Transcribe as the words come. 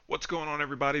What's going on,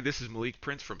 everybody? This is Malik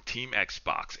Prince from Team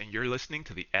Xbox, and you're listening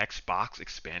to the Xbox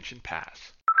Expansion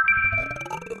Pass.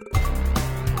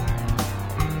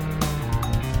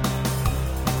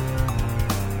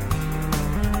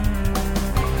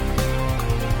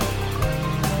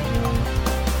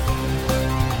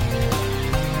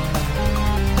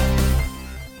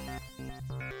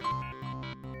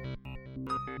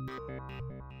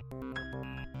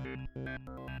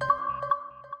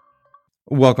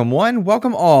 Welcome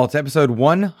welcome all to episode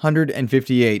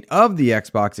 158 of the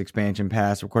Xbox Expansion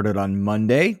Pass, recorded on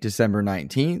Monday, December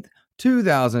 19th,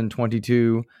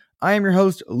 2022. I am your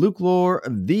host, Luke Lore,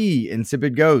 the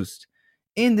Insipid Ghost.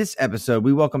 In this episode,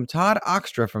 we welcome Todd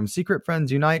Oxtra from Secret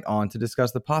Friends Unite on to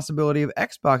discuss the possibility of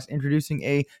Xbox introducing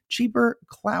a cheaper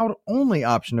cloud-only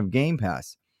option of Game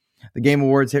Pass. The Game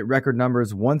Awards hit record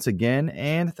numbers once again,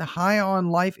 and the High on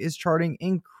Life is charting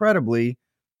incredibly,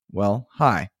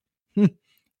 high.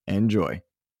 Enjoy.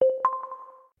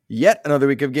 Yet another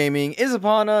week of gaming is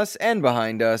upon us and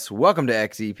behind us. Welcome to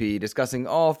XEP, discussing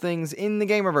all things in the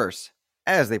Gamerverse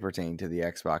as they pertain to the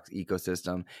Xbox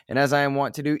ecosystem. And as I am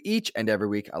wont to do each and every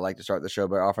week, I like to start the show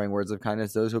by offering words of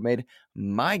kindness to those who have made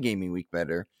my gaming week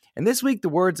better. And this week, the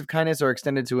words of kindness are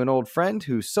extended to an old friend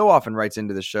who so often writes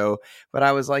into the show, but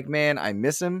I was like, man, I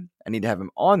miss him. I need to have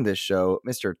him on this show.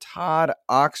 Mr. Todd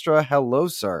Oxtra. Hello,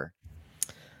 sir.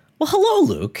 Well, hello,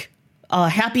 Luke.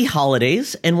 Happy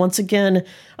holidays. And once again,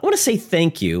 I want to say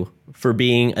thank you for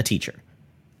being a teacher.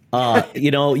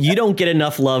 You don't get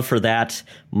enough love for that.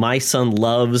 My son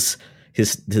loves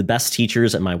the best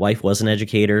teachers, and my wife was an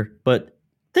educator. But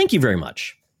thank you very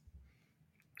much.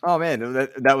 Oh, man,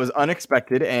 that was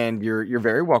unexpected, and you're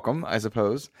very welcome, I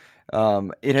suppose.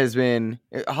 It has been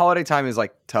holiday time is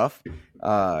like tough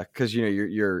because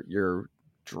you're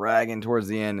dragging towards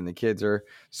the end and the kids are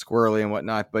squirrely and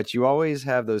whatnot, but you always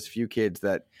have those few kids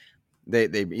that they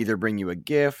either bring you a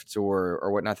gift or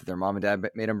whatnot that their mom and dad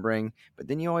made them bring, but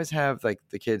then you always have like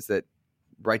the kids that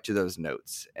write you those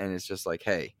notes, and it's just like,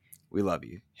 hey, we love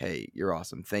you, hey, you're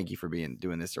awesome, thank you for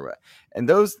doing this or what. And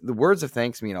the words of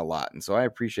thanks mean a lot, and so I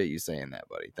appreciate you saying that,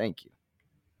 buddy. Thank you.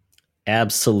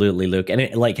 Absolutely, Luke. And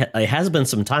it has been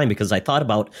some time, because I thought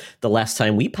about the last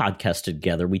time we podcasted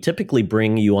together. We typically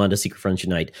bring you on to Secret Friends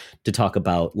Unite to talk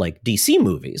about like DC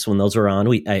movies when those are on.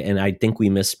 I think we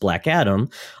missed Black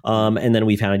Adam, and then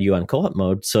we've had you on co-op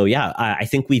mode. So yeah, I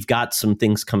think we've got some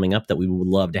things coming up that we would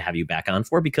love to have you back on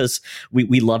for, because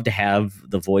we love to have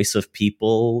the voice of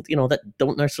people, that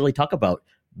don't necessarily talk about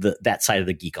that side of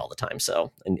the geek all the time.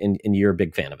 So and you're a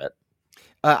big fan of it.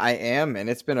 I am, and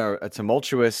it's been a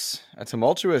tumultuous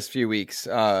few weeks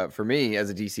for me as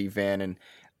a DC fan. And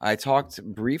I talked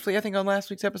briefly, I think, on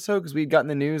last week's episode, because we'd gotten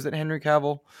the news that Henry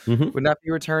Cavill would not be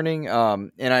returning.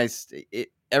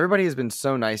 Everybody has been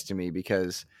so nice to me,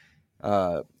 because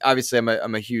obviously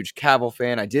I'm a huge Cavill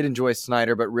fan. I did enjoy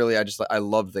Snyder, but really I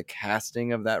love the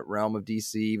casting of that realm of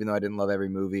DC, even though I didn't love every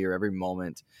movie or every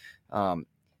moment.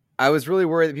 I was really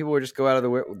worried that people would just go out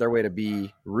of their way to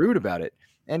be rude about it.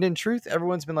 And in truth,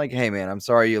 everyone's been like, hey, man, I'm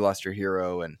sorry you lost your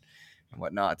hero and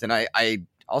whatnot. And I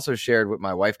also shared what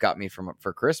my wife got me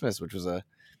for Christmas, which was a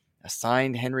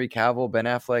signed Henry Cavill, Ben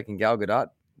Affleck, and Gal Gadot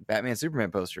Batman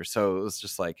Superman poster. So it was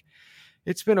just like,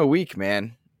 it's been a week,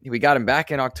 man. We got him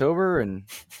back in October, and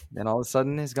then all of a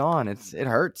sudden he's gone. It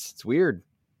hurts. It's weird.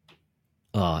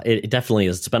 It definitely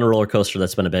is. It's been a roller coaster.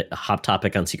 That's been a hot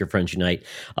topic on Secret Friends Unite.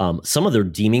 Some of the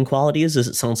redeeming qualities is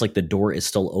it sounds like the door is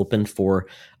still open for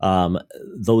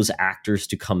those actors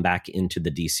to come back into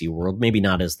the DC world, maybe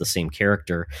not as the same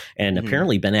character. And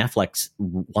apparently Ben Affleck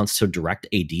wants to direct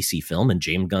a DC film, and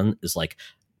James Gunn is like,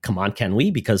 come on, can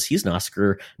we? Because he's an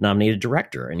Oscar-nominated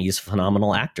director and he's a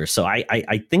phenomenal actor. So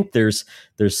I think there's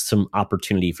some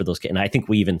opportunity for those kids. And I think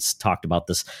we even talked about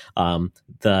this.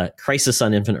 The Crisis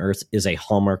on Infinite Earth is a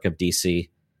hallmark of DC.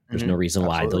 There's no reason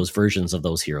why those versions of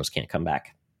those heroes can't come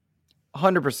back.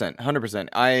 100%.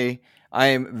 I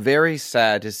am very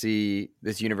sad to see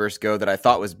this universe go that I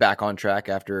thought was back on track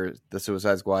after the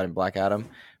Suicide Squad and Black Adam.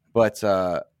 But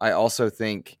I also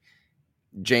think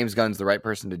James Gunn's the right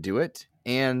person to do it.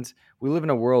 And we live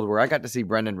in a world where I got to see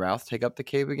Brendan Routh take up the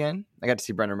cape again. I got to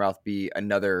see Brendan Routh be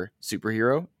another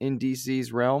superhero in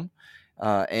DC's realm.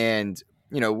 And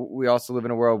we also live in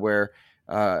a world where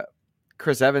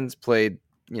Chris Evans played,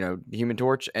 the Human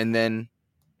Torch, and then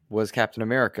was Captain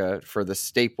America for the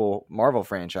staple Marvel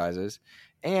franchises.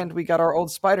 And we got our old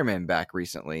Spider-Man back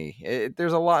recently.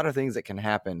 There's a lot of things that can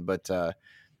happen. But I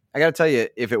got to tell you,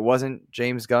 if it wasn't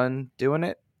James Gunn doing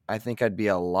it, I think I'd be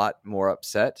a lot more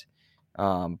upset.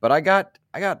 But I got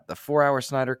the 4-hour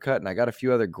Snyder cut, and I got a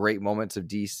few other great moments of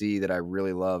DC that I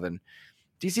really love. And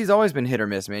DC's always been hit or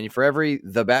miss, man. For every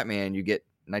The Batman, you get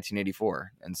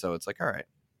 1984, and so it's like, all right,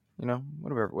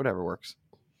 whatever works.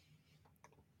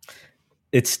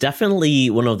 It's definitely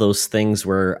one of those things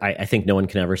where I think no one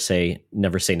can ever say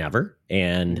never.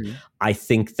 And I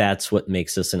think that's what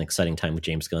makes this an exciting time with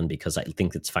James Gunn, because I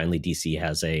think it's finally DC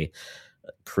has a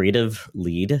creative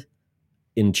lead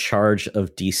in charge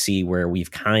of DC, where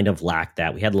we've kind of lacked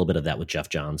that. We had a little bit of that with Jeff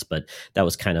Johns, but that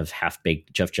was kind of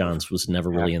half-baked. Jeff Johns was never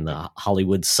really in the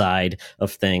Hollywood side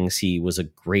of things. He was a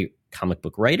great comic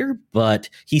book writer, but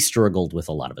he struggled with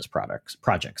a lot of his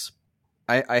projects.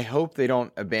 I hope they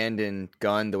don't abandon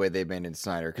Gunn the way they abandoned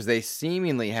Snyder, because they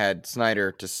seemingly had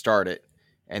Snyder to start it,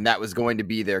 and that was going to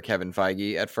be their Kevin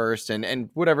Feige at first. And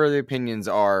whatever the opinions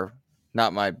are,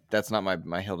 that's not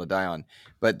my hill to die on.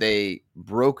 But they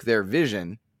broke their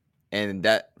vision, and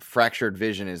that fractured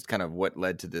vision is kind of what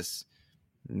led to this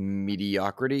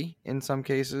mediocrity in some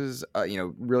cases.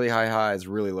 Really high highs,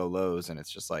 really low lows, and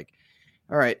it's just like,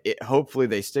 all right. Hopefully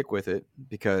they stick with it,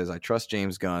 because I trust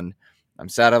James Gunn. I'm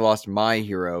sad I lost my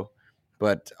hero,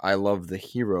 but I love the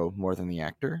hero more than the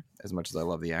actor, as much as I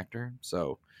love the actor.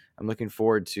 So I'm looking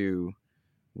forward to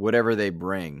whatever they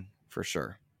bring, for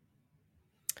sure.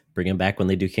 Bring him back when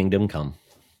they do Kingdom Come.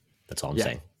 That's all I'm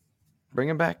saying. Bring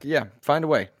him back. Yeah. Find a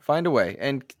way.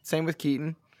 And same with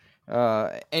Keaton.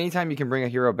 Anytime you can bring a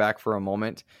hero back for a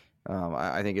moment,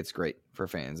 I think it's great for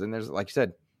fans. And there's, like you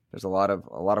said, there's a lot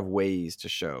of ways to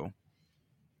show.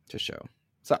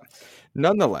 So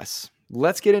nonetheless,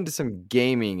 let's get into some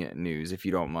gaming news, if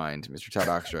you don't mind, Mr. Todd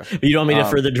Oxtra. You don't want me to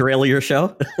further derail your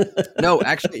show? No,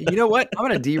 actually, you know what? I'm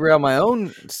going to derail my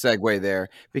own segue there,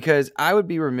 because I would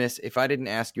be remiss if I didn't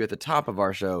ask you at the top of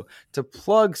our show to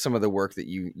plug some of the work that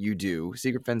you do.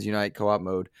 Secret Friends Unite, Co-op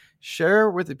Mode.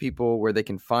 Share with the people where they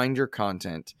can find your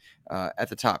content at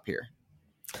the top here.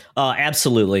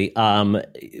 Absolutely.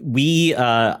 We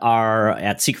are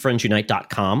at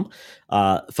secretfriendsunite.com.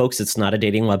 Folks, it's not a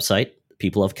dating website.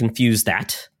 People have confused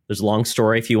that. There's a long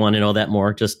story. If you want to know that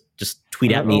more, just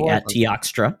tweet at me at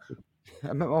Toxtra.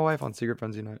 I met my wife on Secret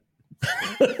Friends Unite.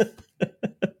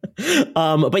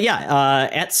 But yeah,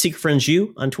 at Secret Friends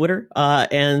U on Twitter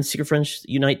and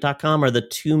secretfriendsunite.com are the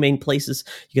two main places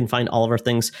you can find all of our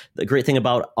things. The great thing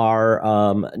about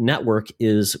our network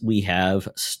is we have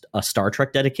a Star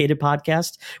Trek dedicated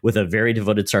podcast with a very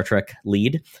devoted Star Trek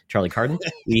lead, Charlie Carden.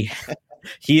 He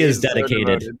is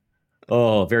dedicated. So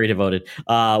oh, very devoted.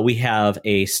 We have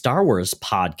a Star Wars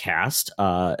podcast,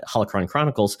 Holocron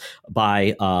Chronicles,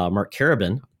 by Mark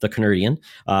Carabin, the Canadian,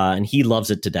 and he loves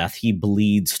it to death. He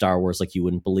bleeds Star Wars like you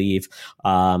wouldn't believe.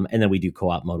 And then we do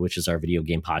Co-op Mode, which is our video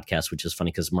game podcast, which is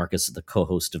funny because Marcus is the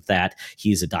co-host of that.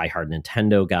 He's a diehard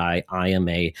Nintendo guy. I am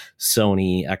a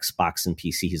Sony, Xbox, and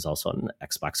PC. He's also on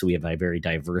Xbox. So we have a very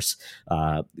diverse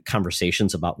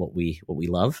conversations about what we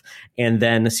love. And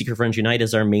then Secret Friends Unite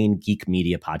is our main geek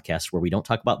media podcast, where we don't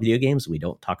talk about video games. We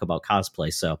don't talk about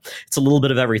cosplay. So it's a little bit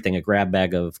of everything, a grab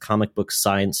bag of comic books,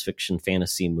 science fiction,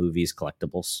 fantasy, movies,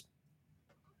 collectibles.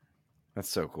 That's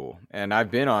so cool. And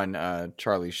I've been on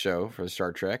Charlie's show for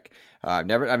Star Trek. I've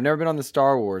never been on the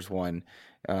Star Wars one,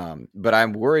 but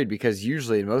I'm worried because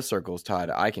usually in most circles, Todd,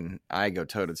 I go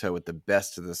toe to toe with the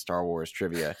best of the Star Wars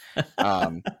trivia.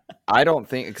 I don't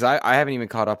think, because I haven't even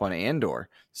caught up on Andor,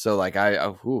 so like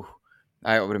I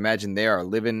would imagine they are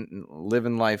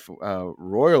living life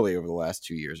royally over the last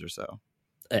 2 years or so.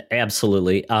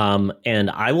 Absolutely.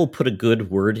 And I will put a good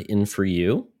word in for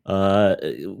you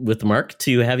with Mark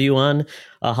to have you on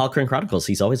Holocron Chronicles.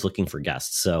 He's always looking for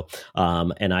guests. So,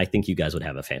 and I think you guys would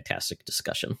have a fantastic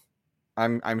discussion.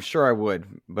 I'm sure I would,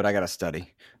 but I got to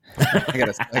study. I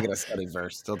got to study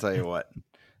first. I'll tell you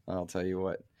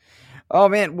what. Oh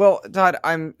man. Well, Todd,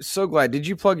 I'm so glad. Did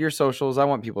you plug your socials? I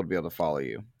want people to be able to follow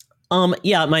you.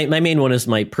 Yeah, my main one is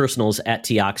my personals at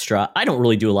Toxtra. I don't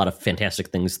really do a lot of fantastic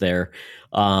things there.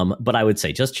 But I would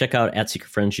say just check out at Secret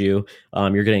Friends U.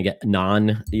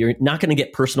 You're not going to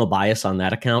get personal bias on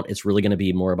that account. It's really going to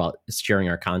be more about sharing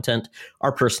our content.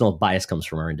 Our personal bias comes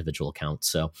from our individual accounts.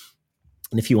 So,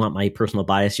 and if you want my personal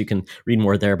bias, you can read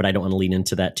more there, but I don't want to lean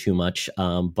into that too much.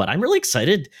 But I'm really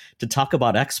excited to talk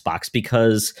about Xbox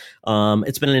because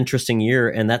it's been an interesting year,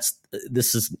 and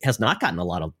this has not gotten a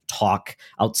lot of talk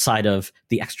outside of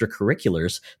the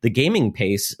extracurriculars. The gaming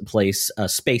space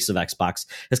of Xbox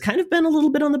has kind of been a little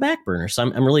bit on the back burner. So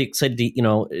I'm really excited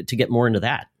to get more into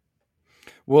that.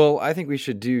 Well, I think we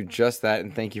should do just that,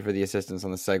 and thank you for the assistance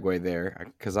on the segue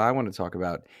there, because I want to talk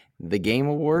about the Game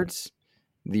Awards,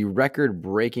 the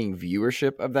record-breaking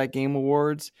viewership of that Game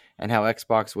Awards, and how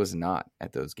Xbox was not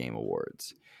at those Game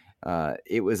Awards.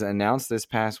 It was announced this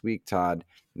past week, Todd,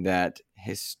 that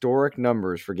historic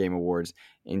numbers for Game Awards.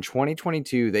 In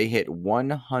 2022, they hit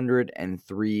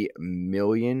 103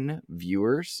 million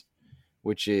viewers,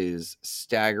 which is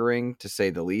staggering to say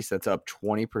the least. That's up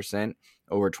 20%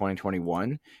 over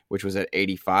 2021, which was at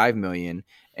 85 million.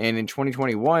 And in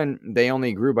 2021, they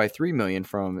only grew by 3 million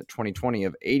from 2020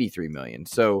 of 83 million.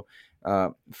 So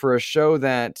for a show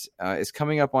that is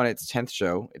coming up on its 10th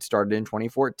show, it started in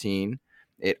 2014.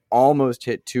 It almost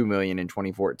hit 2 million in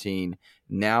 2014.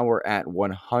 Now we're at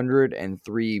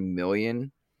 103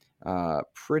 million.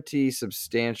 Pretty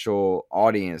substantial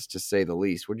audience, to say the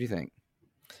least. What do you think?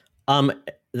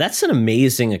 That's an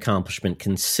amazing accomplishment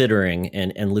considering,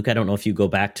 and Luke, I don't know if you go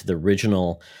back to the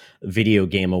original Video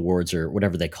Game Awards or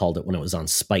whatever they called it when it was on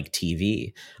Spike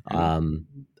TV.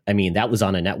 I mean, that was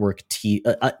on a network,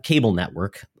 cable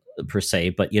network per se,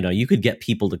 but you could get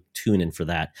people to tune in for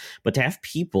that. But to have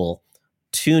people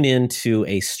tune into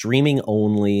a streaming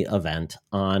only event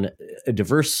on a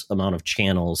diverse amount of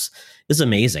channels is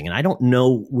amazing. And I don't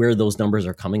know where those numbers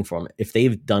are coming from. If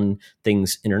they've done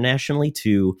things internationally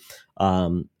to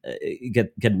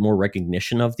get more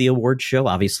recognition of the award show.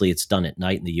 Obviously it's done at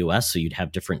night in the US, so you'd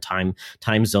have different time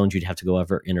zones. You'd have to go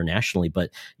over internationally, but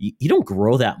you don't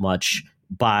grow that much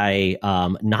by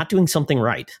not doing something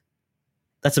right.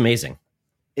 That's amazing.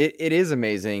 It is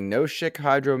amazing. No Chic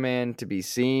Hydro Man to be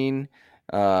seen.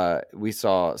 We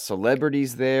saw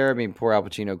celebrities there. I mean, poor Al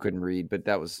Pacino couldn't read, but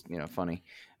that was, funny.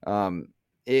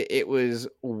 It was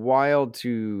wild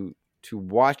to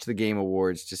watch the Game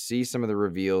Awards, to see some of the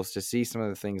reveals, to see some of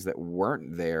the things that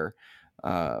weren't there,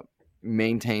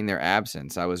 maintain their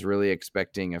absence. I was really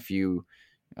expecting a few,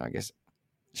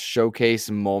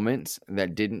 showcase moments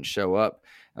that didn't show up.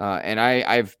 And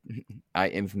I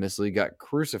infamously got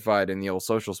crucified in the old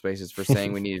social spaces for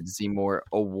saying we needed to see more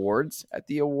awards at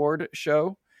the award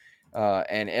show.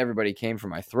 And everybody came for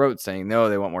my throat saying, no,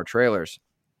 they want more trailers.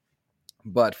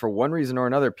 But for one reason or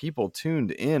another, people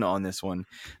tuned in on this one.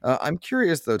 I'm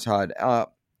curious though, Todd,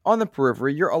 on the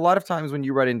periphery, a lot of times when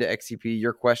you write into XCP,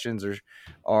 your questions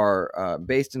are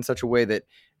based in such a way that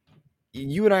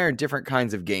you and I are different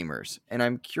kinds of gamers. And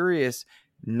I'm curious,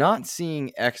 not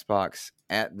seeing Xbox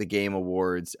at the Game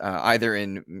Awards, either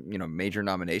in major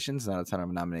nominations, not a ton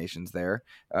of nominations there,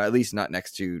 at least not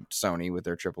next to Sony with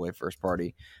their AAA first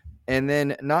party, and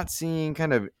then not seeing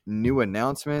kind of new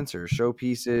announcements or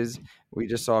showpieces. We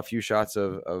just saw a few shots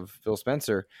of Phil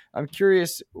Spencer. I'm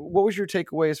curious, what was your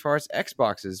takeaway as far as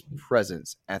Xbox's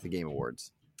presence at the Game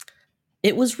Awards?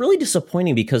 It was really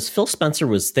disappointing because Phil Spencer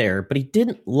was there, but he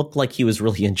didn't look like he was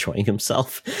really enjoying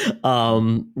himself,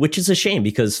 which is a shame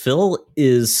because Phil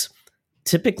is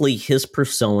typically, his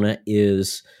persona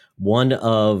is one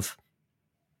of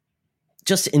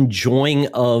just enjoying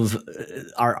of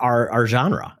our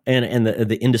genre and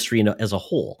the industry as a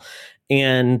whole.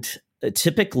 And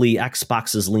typically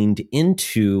Xbox has leaned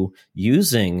into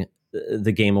using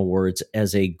the Game Awards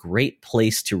as a great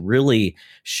place to really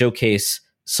showcase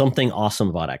something awesome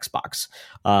about Xbox.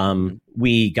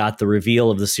 We got the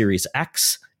reveal of the Series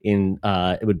X in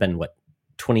it would have been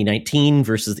 2019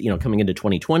 versus coming into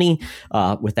 2020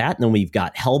 with that, and then we've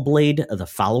got Hellblade the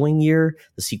following year,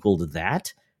 the sequel to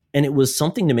that, and it was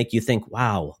something to make you think,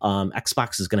 wow,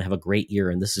 Xbox is going to have a great year,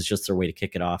 and this is just their way to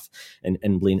kick it off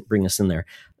and bring us in there.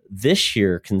 This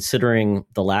year, considering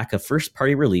the lack of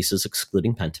first-party releases,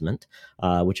 excluding Pentiment,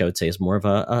 which I would say is more of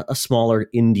a smaller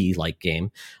indie-like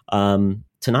game,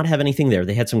 to not have anything there.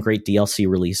 They had some great DLC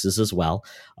releases as well.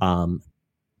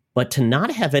 But to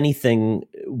not have anything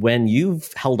when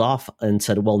you've held off and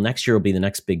said, well, next year will be the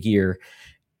next big year,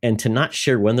 and to not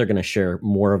share when they're going to share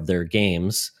more of their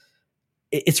games,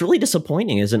 it's really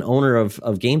disappointing as an owner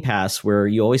of Game Pass, where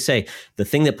you always say the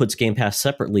thing that puts Game Pass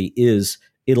separately is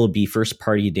it'll be first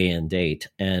party day and date,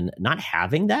 and not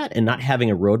having that and not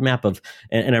having a roadmap of,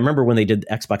 and I remember when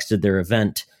Xbox did their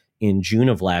event in June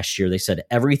of last year, they said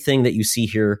everything that you see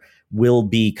here will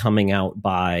be coming out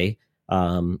by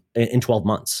in 12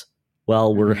 months.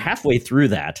 Well, we're halfway through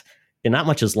that and not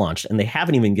much has launched, and they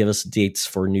haven't even given us dates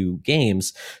for new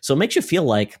games. So it makes you feel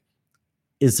like,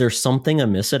 is there something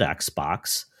amiss at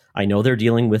Xbox? I know they're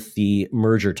dealing with the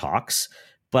merger talks,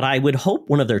 but I would hope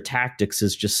one of their tactics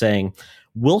is just saying,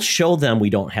 we'll show them we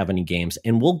don't have any games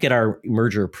and we'll get our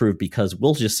merger approved because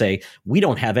we'll just say we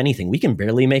don't have anything. We can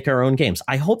barely make our own games.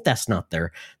 I hope that's not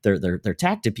their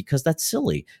tactic, because that's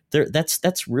silly.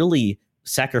 That's really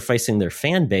sacrificing their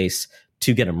fan base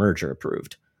to get a merger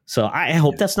approved. So I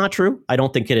hope that's not true. I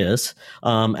don't think it is.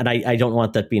 And I don't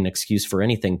want that to be an excuse for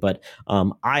anything. But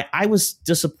I was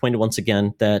disappointed once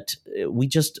again that we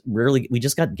just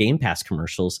got Game Pass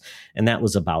commercials, and that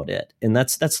was about it. And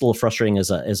that's a little frustrating as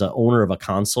a owner of a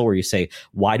console, where you say,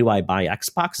 why do I buy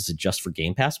Xbox? Is it just for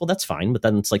Game Pass? Well, that's fine. But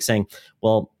then it's like saying,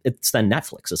 well, it's then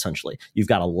Netflix, essentially. You've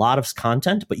got a lot of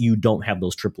content, but you don't have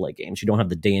those AAA games. You don't have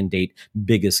the day and date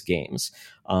biggest games.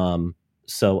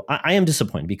 So I am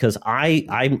disappointed because I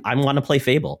want to play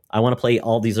Fable. I want to play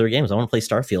all these other games. I want to play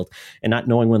Starfield, and not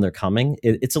knowing when they're coming,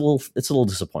 it's a little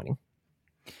disappointing.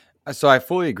 So I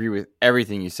fully agree with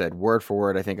everything you said, word for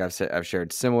word. I think I've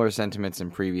shared similar sentiments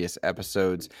in previous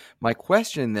episodes. My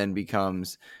question then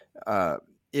becomes,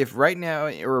 if right now,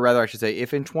 or rather I should say,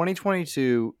 if in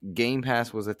 2022 Game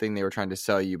Pass was the thing they were trying to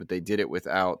sell you, but they did it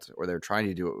without, or they're trying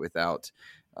to do it without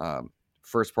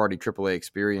first-party AAA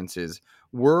experiences,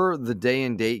 were the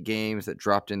day-and-date games that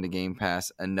dropped into Game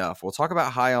Pass enough? We'll talk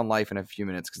about High on Life in a few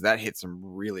minutes because that hit some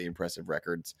really impressive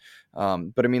records.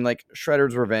 But I mean, like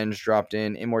Shredder's Revenge dropped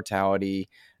in, Immortality,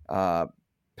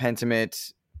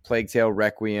 Pentiment, Plague Tale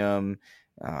Requiem.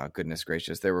 Goodness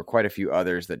gracious, there were quite a few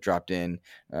others that dropped in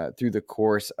through the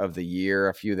course of the year.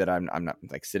 A few that I'm not,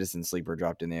 like Citizen Sleeper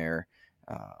dropped in there.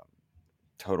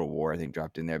 Total War, I think,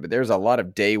 dropped in there. But there's a lot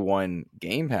of day one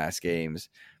Game Pass games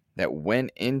that went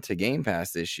into Game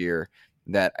Pass this year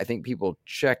that I think people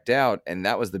checked out, and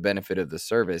that was the benefit of the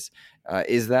service.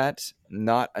 Is that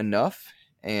not enough?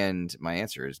 And my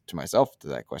answer is to myself to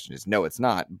that question is no, it's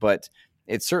not. But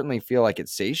it certainly feel like it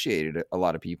satiated a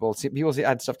lot of people. People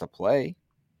had stuff to play.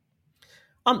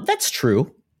 That's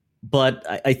true. But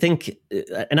I think,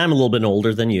 and I'm a little bit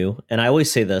older than you, and I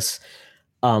always say this,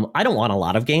 I don't want a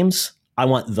lot of games. I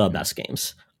want the best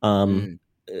games. I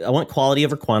want quality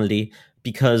over quantity,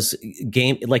 because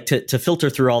to filter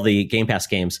through all the Game Pass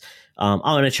games, I'm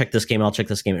going to check this game, I'll check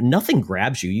this game. Nothing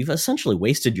grabs you. You've essentially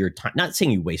wasted your time. Not saying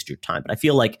you waste your time, but I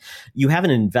feel like you haven't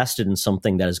invested in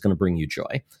something that is going to bring you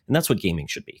joy. And that's what gaming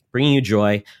should be, bringing you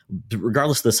joy,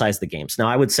 regardless of the size of the games. Now,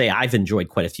 I would say I've enjoyed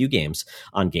quite a few games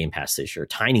on Game Pass this year.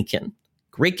 Tinykin,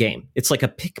 great game. It's like a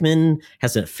Pikmin,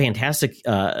 has a fantastic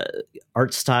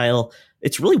art style.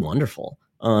 It's really wonderful.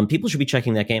 People should be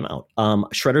checking that game out.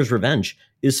 Shredder's Revenge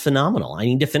is phenomenal. I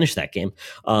need to finish that game.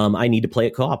 I need to play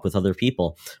it co-op with other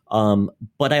people.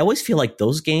 But I always feel like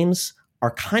those games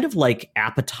are kind of like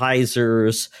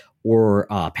appetizers or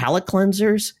palate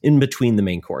cleansers in between the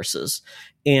main courses.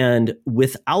 And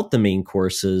without the main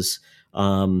courses,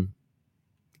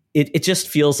 it just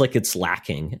feels like it's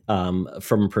lacking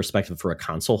from a perspective for a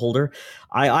console holder.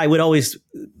 I would always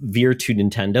veer to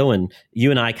Nintendo, and you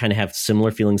and I kind of have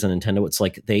similar feelings on Nintendo. It's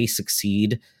like they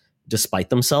succeed despite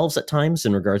themselves at times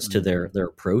in regards to their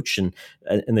approach and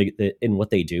in what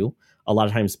they do. A lot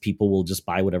of times people will just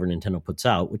buy whatever Nintendo puts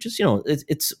out, which is,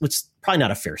 it's probably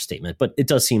not a fair statement, but it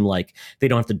does seem like they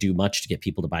don't have to do much to get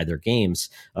people to buy their games,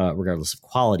 regardless of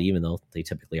quality, even though they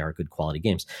typically are good quality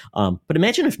games. But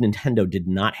imagine if Nintendo did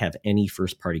not have any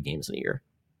first party games in a year.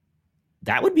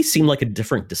 That would seem like a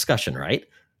different discussion, right?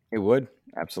 It would.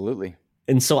 Absolutely.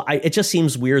 And so it just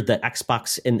seems weird that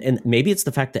Xbox, and maybe it's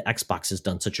the fact that Xbox has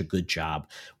done such a good job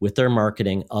with their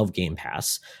marketing of Game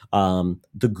Pass,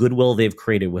 the goodwill they've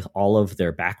created with all of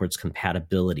their backwards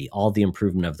compatibility, all the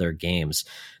improvement of their games,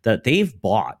 that they've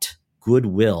bought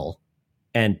goodwill,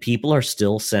 and people are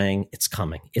still saying it's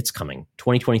coming. It's coming.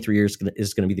 2023 is going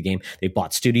to be the game. They've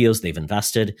bought studios. They've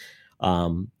invested.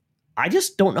 I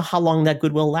just don't know how long that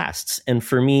goodwill lasts. And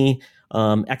for me,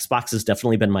 Xbox has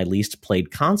definitely been my least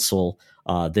played console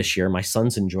this year. My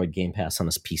son's enjoyed Game Pass on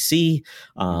his PC,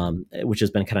 which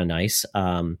has been kind of nice.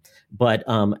 But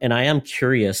I am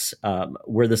curious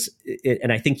where this,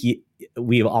 and I think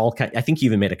I think you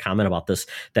even made a comment about this,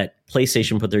 that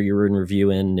PlayStation put their year in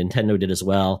review in, Nintendo did as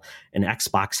well, and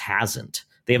Xbox hasn't.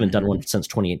 They haven't done one since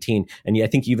 2018. And I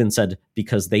think you even said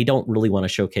because they don't really want to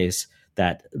showcase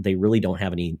that they really don't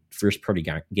have any first party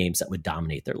games that would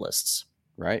dominate their lists.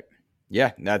 Right.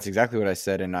 Yeah, that's exactly what I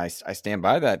said, and I stand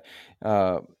by that.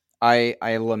 I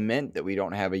lament that we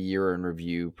don't have a year in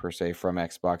review per se from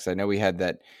Xbox. I know we had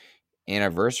that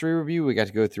anniversary review. We got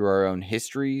to go through our own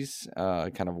histories,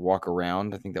 kind of walk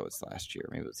around. I think that was last year.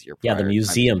 Maybe it was the year prior. Yeah, the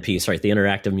museum piece, right? The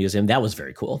interactive museum. That was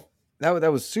very cool.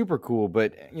 That was super cool.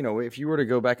 But, if you were to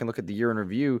go back and look at the year in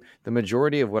review, the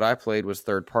majority of what I played was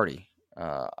third party.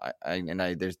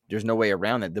 There's no way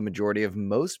around it. The majority of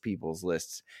most people's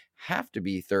lists have to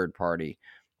be third party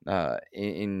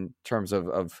in terms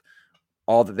of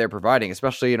all that they're providing,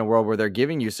 especially in a world where they're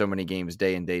giving you so many games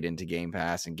day and date into Game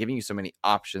Pass and giving you so many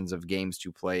options of games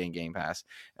to play in Game Pass.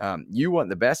 You want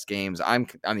the best games. I'm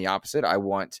the opposite. I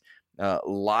want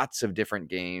lots of different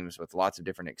games with lots of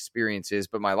different experiences,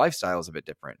 but my lifestyle is a bit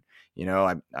different. You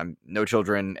know, I'm no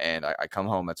children, and I come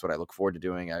home. That's what I look forward to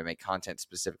doing. I make content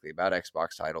specifically about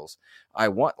Xbox titles. I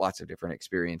want lots of different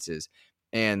experiences,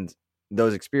 and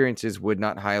those experiences would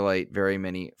not highlight very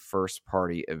many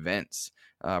first-party events,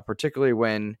 particularly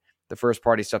when the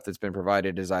first-party stuff that's been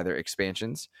provided is either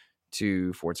expansions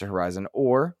to Forza Horizon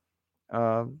or,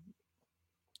 or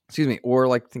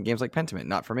like games like Pentiment.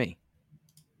 Not for me.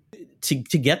 To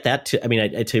get that to, I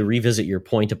mean, to revisit your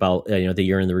point about the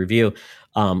year in the review,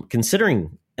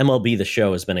 considering MLB The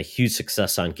Show has been a huge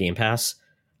success on Game Pass,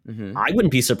 I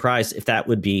wouldn't be surprised if that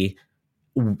would be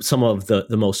some of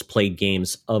the most played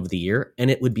games of the year, and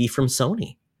it would be from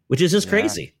Sony, which is just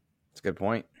crazy. That's a good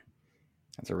point.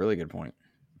 That's a really good point.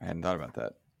 I hadn't thought about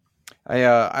that.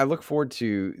 I look forward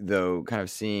to, though, kind of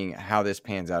seeing how this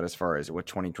pans out as far as what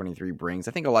 2023 brings.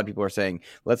 I think a lot of people are saying,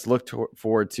 let's look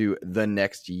forward to the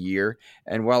next year.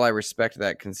 And while I respect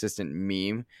that consistent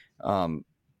meme,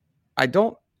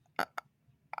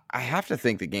 I have to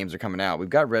think that games are coming out. We've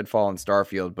got Redfall and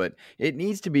Starfield, but it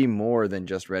needs to be more than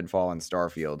just Redfall and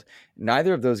Starfield.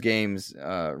 Neither of those games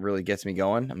really gets me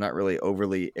going. I'm not really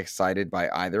overly excited by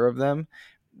either of them.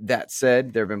 That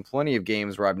said, there have been plenty of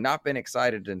games where I've not been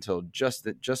excited until just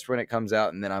when it comes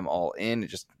out, and then I'm all in. It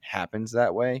just happens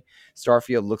that way.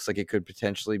 Starfield looks like it could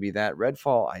potentially be that.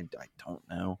 Redfall, I don't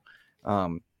know.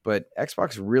 But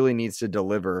Xbox really needs to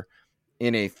deliver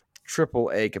in a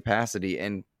AAA capacity,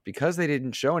 and because they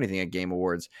didn't show anything at Game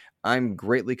Awards, I'm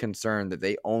greatly concerned that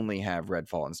they only have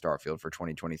Redfall and Starfield for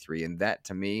 2023, and that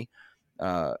to me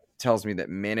tells me that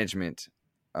management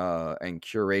and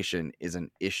curation is an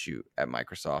issue at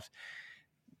Microsoft.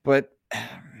 But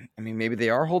I mean, maybe they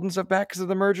are holding stuff back because of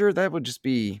the merger. That would just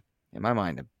be, in my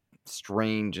mind, a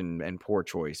strange and poor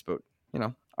choice. But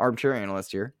armchair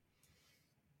analyst here.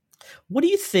 What do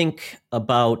you think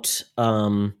about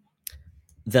them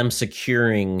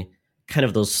securing kind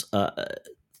of those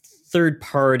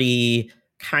third-party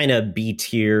kind of B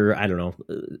tier, I don't know,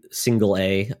 single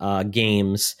A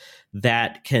games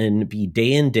that can be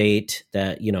day and date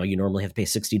that, you normally have to pay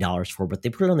 $60 for, but they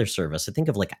put it on their service. I think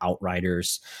of like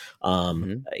Outriders,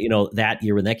 that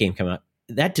year when that game came out,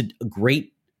 that did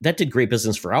great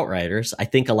business for Outriders. I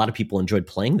think a lot of people enjoyed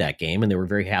playing that game and they were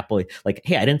very happy. Like,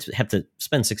 hey, I didn't have to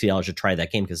spend $60 to try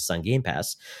that game because it's on Game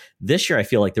Pass. This year, I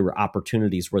feel like there were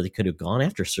opportunities where they could have gone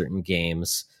after certain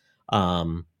games,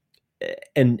 and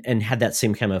had that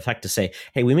same kind of effect to say,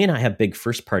 hey, we may not have big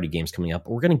first party games coming up,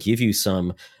 but we're going to give you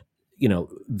some,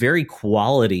 very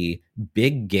quality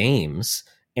big games,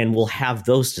 and we'll have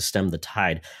those to stem the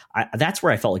tide. That's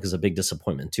where I felt like it was a big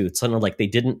disappointment too. It's something like they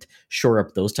didn't shore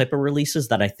up those type of releases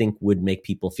that I think would make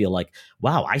people feel like,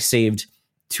 wow, I saved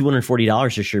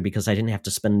 $240 this year because I didn't have to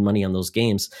spend money on those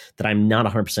games that I'm not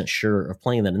 100% sure of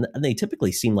playing them. And they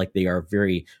typically seem like they are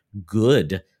very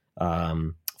good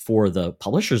for the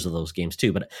publishers of those games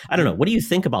too. But I don't know. What do you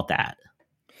think about that?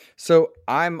 So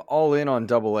I'm all in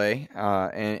on AA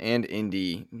and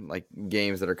indie like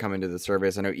games that are coming to the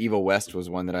service. I know Evil West was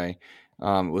one that I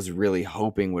was really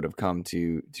hoping would have come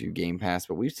to Game Pass,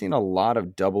 but we've seen a lot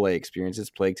of AA experiences.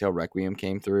 Plague Tale Requiem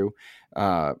came through.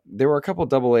 There were a couple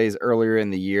AA's earlier in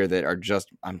the year that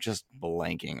I'm just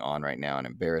blanking on right now and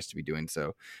embarrassed to be doing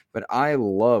so. But I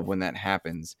love when that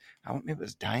happens. Maybe it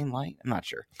was Dying Light. I'm not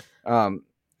sure.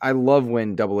 I love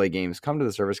when AA games come to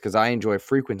the service because I enjoy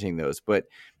frequenting those. But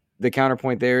the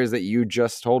counterpoint there is that you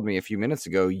just told me a few minutes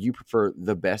ago you prefer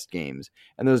the best games,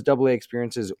 and those AA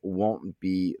experiences won't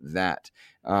be that.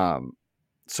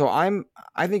 So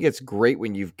I think it's great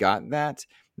when you've got that,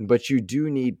 but you do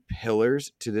need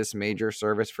pillars to this major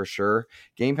service for sure.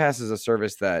 Game Pass is a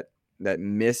service that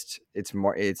missed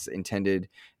its intended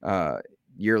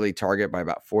yearly target by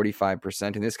about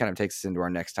 45%, and this kind of takes us into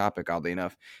our next topic. Oddly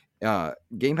enough,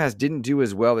 Game Pass didn't do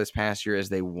as well this past year as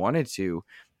they wanted to.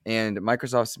 And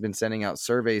Microsoft's been sending out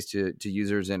surveys to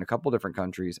users in a couple different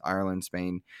countries, Ireland,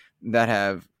 Spain, that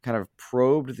have kind of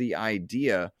probed the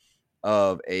idea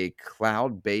of a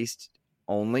cloud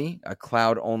only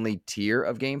tier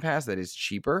of Game Pass that is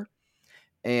cheaper.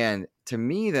 And to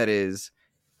me, that is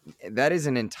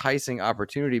an enticing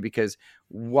opportunity, because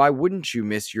why wouldn't you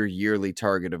miss your yearly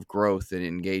target of growth and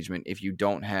engagement if you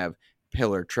don't have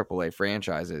pillar AAA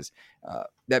franchises?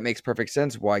 That makes perfect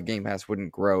sense why Game Pass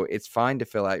wouldn't grow. It's fine to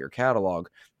fill out your catalog,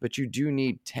 but you do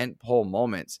need tentpole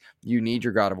moments. You need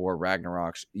your God of War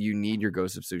Ragnaroks. You need your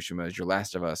Ghost of Tsushima, your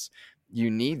Last of Us.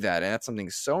 You need that, and that's something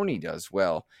Sony does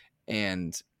well.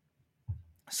 And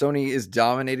Sony is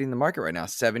dominating the market right now,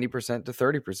 70% to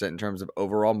 30% in terms of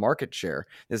overall market share.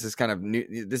 This is kind of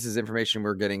new. This is information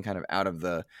we're getting kind of out of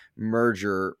the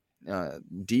merger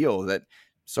deal that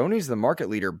Sony's the market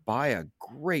leader by a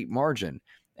great margin,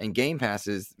 and Game Pass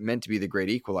is meant to be the great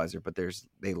equalizer, but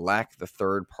they lack the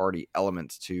third party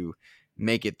elements to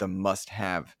make it the must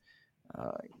have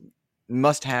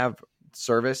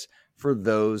service for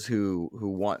those who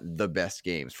want the best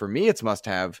games. For me, it's must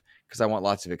have because I want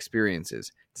lots of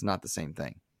experiences. It's not the same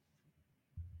thing.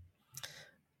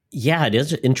 Yeah, it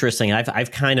is interesting.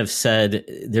 I've kind of said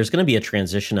there's going to be a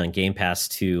transition on Game Pass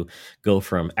to go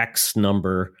from X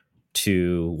number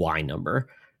to Y number.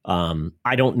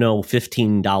 I don't know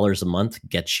 $15 a month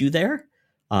gets you there.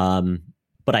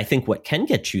 But I think what can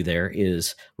get you there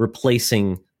is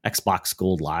replacing Xbox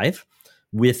Gold Live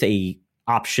with a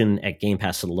option at Game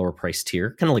Pass at a lower price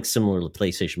tier, kind of like similar to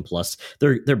PlayStation Plus.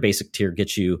 Their basic tier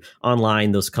gets you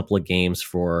online those couple of games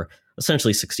for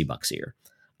essentially $60 a year.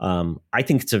 I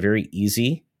think it's a very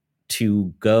easy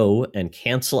to go and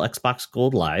cancel Xbox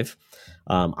Gold Live,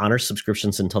 honor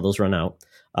subscriptions until those run out,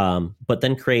 but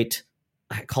then create,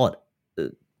 I call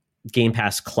it Game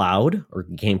Pass Cloud or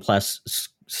Game Pass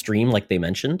Stream, like they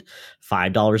mentioned.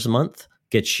 $5 a month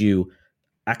gets you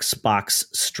Xbox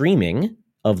streaming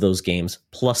of those games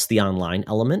plus the online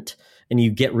element, and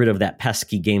you get rid of that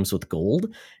pesky games with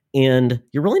gold. And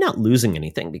you're really not losing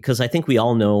anything because I think we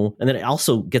all know, and then it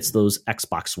also gets those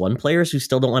Xbox One players who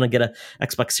still don't want to get a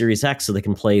Xbox Series X so they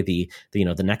can play the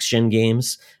next gen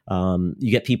games.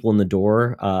 You get people in the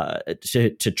door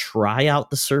to try out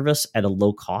the service at a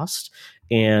low cost,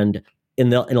 and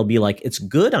it'll be like it's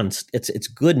good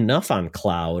enough on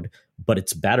cloud, but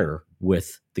it's better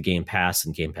with the Game Pass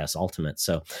and Game Pass Ultimate.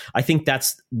 So I think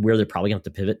that's where they're probably going to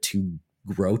have to pivot to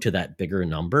grow to that bigger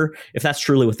number, if that's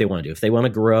truly what they want to do. If they want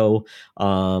to grow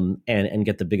and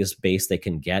get the biggest base they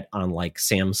can get on like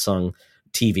Samsung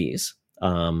TVs,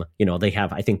 they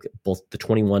have, I think, both the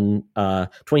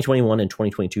 2021 and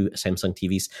 2022 Samsung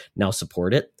TVs now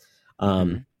support it.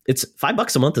 It's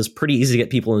 $5 a month is pretty easy to get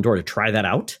people in the door to try that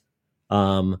out.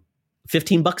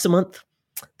 $15 a month,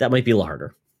 that might be a little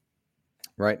harder.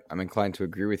 Right. I'm inclined to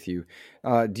agree with you.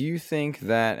 Do you think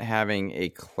that having a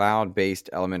cloud-based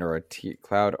element or a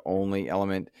cloud-only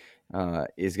element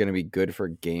is going to be good for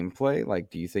gameplay?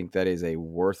 Like, do you think that is a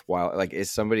worthwhile, like,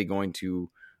 is somebody going to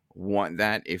want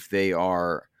that if they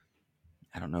are,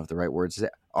 I don't know if the right word is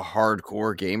a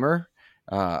hardcore gamer?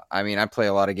 I mean, I play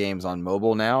a lot of games on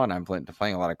mobile now, and I'm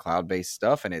playing a lot of cloud-based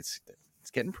stuff, and it's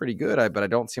getting pretty good. But I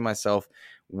don't see myself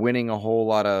winning a whole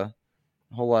lot of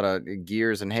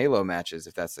Gears and Halo matches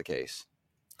if that's the case.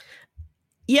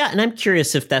 Yeah, and I'm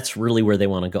curious if that's really where they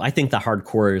want to go. I think the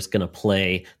hardcore is going to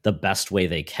play the best way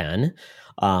they can.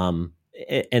 And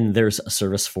there's a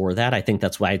service for that. I think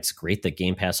that's why it's great that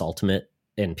Game Pass Ultimate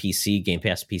and PC, Game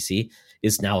Pass PC,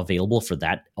 is now available for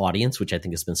that audience, which I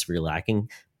think has been severely lacking.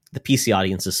 The PC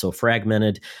audience is so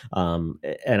fragmented,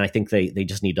 and I think they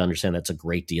just need to understand that's a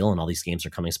great deal, and all these games are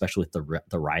coming, especially with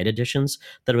the Riot editions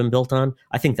that have been built on.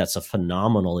 I think that's a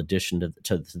phenomenal addition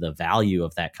to the value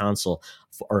of that console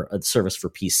or a service for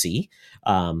PC,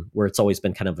 where it's always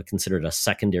been kind of considered a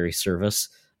secondary service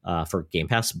for Game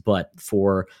Pass. But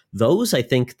for those, I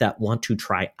think, that want to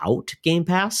try out Game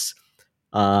Pass,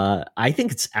 I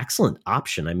think it's an excellent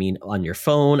option. I mean, on your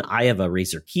phone, I have a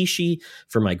Razer Kishi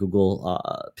for my Google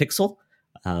Pixel.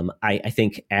 I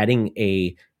think adding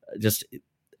just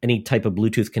any type of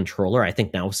Bluetooth controller, I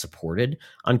think now is supported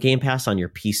on Game Pass on your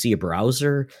PC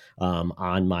browser.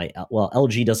 On my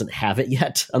LG doesn't have it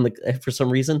yet for some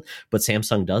reason, but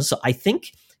Samsung does. So I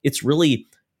think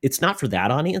it's not for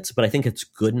that audience, but I think it's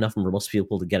good enough for most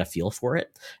people to get a feel for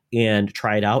it and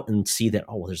try it out and see that,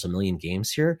 there's a million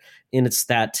games here. And it's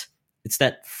that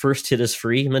first hit is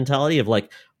free mentality of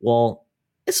like, well,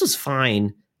 this is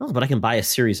fine, but I can buy a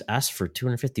Series S for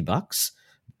 $250,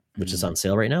 which is on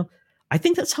sale right now. I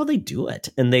think that's how they do it.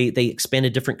 And they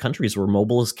expanded different countries where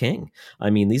mobile is king. I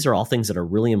mean, these are all things that are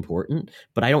really important,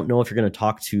 but I don't know if you're going to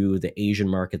talk to the Asian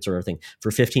markets or everything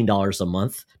for $15 a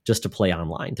month just to play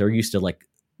online. They're used to like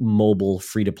mobile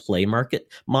free-to-play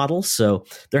market model. So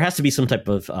there has to be some type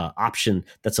of option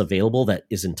that's available that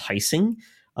is enticing,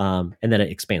 and then it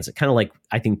expands it. Kind of like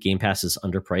I think Game Pass is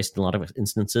underpriced in a lot of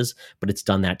instances, but it's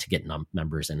done that to get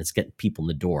members and it's getting people in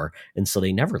the door, and so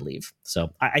they never leave. So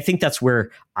I think that's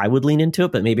where I would lean into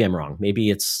it, but maybe I'm wrong.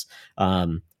 Maybe it's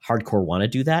hardcore want to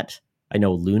do that. I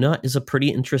know Luna is a pretty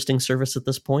interesting service at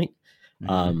this point,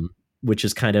 which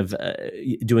is kind of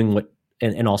doing what,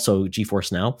 and also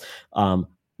GeForce Now.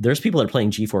 There's people that are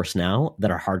playing GeForce Now that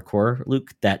are hardcore,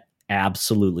 Luke, that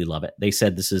absolutely love it. They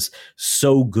said this is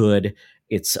so good.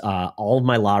 It's all of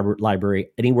my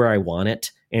library anywhere I want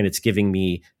it, and it's giving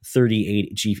me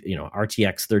 3080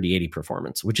 RTX 3080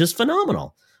 performance, which is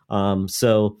phenomenal.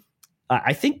 So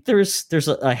I think there's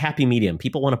a happy medium.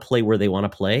 People want to play where they want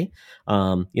to play.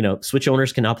 Switch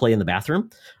owners can now play in the bathroom.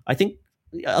 I think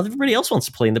everybody else wants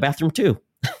to play in the bathroom too.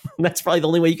 That's probably the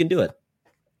only way you can do it.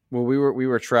 Well, we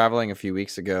were traveling a few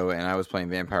weeks ago, and I was playing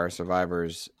Vampire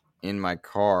Survivors in my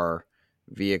car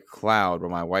via cloud. Well,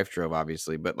 my wife drove,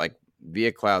 obviously, but like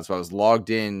via cloud. So I was logged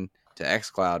in to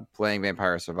xCloud playing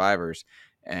Vampire Survivors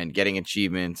and getting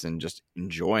achievements and just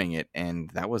enjoying it. And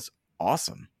that was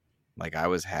awesome. Like, I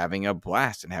was having a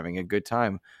blast and having a good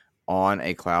time on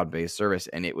a cloud-based service,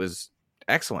 and it was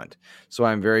excellent. So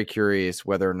I'm very curious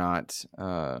whether or not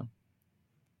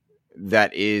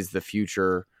that is the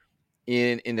future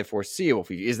in the foreseeable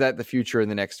future. Is that the future in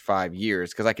the next 5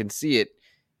 years? Because I can see it,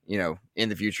 in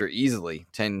the future easily,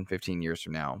 10, 15 years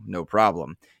from now, no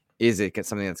problem. Is it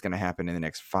something that's going to happen in the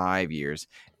next 5 years?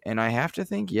 And I have to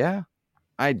think, yeah,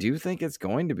 I do think it's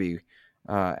going to be.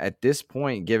 At this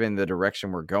point, given the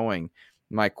direction we're going,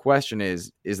 my question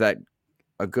is that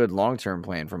a good long-term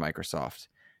plan for Microsoft?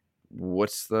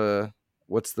 What's the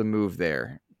move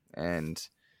there? And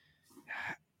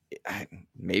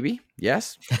maybe,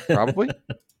 yes, probably.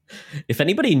 If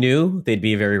anybody knew, they'd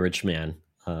be a very rich man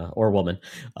or woman,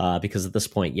 because at this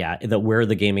point, where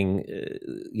the gaming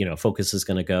focus is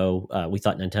going to go. We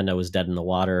thought Nintendo was dead in the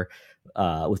water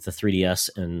with the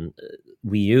 3DS and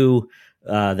Wii U.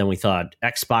 Then we thought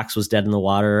Xbox was dead in the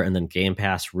water, and then Game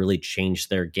Pass really changed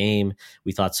their game.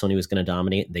 We thought Sony was going to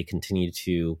dominate. They continue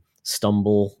to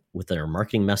stumble with their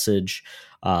marketing message.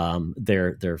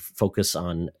 Their focus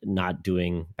on not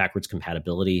doing backwards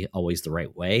compatibility always the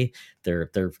right way.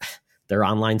 Their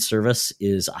online service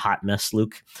is a hot mess,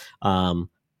 Luke.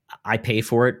 I pay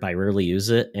for it, but I rarely use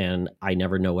it, and I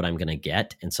never know what I'm going to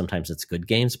get. And sometimes it's good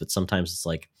games, but sometimes it's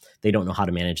like they don't know how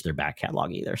to manage their back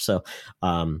catalog either. So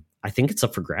I think it's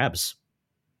up for grabs.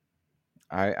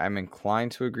 I'm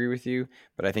inclined to agree with you,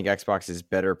 but I think Xbox is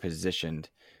better positioned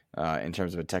in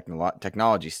terms of a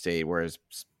technology state, whereas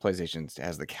PlayStation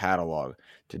has the catalog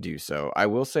to do so. I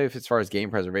will say, as far as game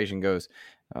preservation goes,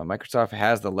 Microsoft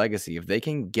has the legacy. If they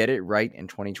can get it right in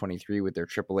 2023 with their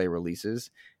AAA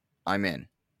releases, I'm in.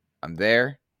 I'm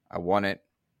there. I want it.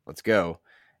 Let's go.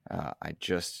 I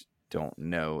just don't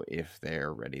know if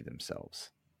they're ready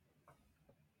themselves.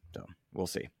 So we'll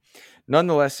see.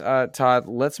 Nonetheless, Todd,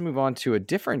 let's move on to a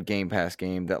different Game Pass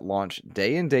game that launched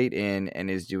day and date in and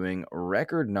is doing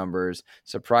record numbers,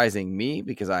 surprising me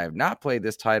because I have not played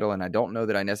this title, and I don't know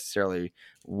that I necessarily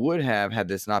would have had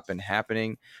this not been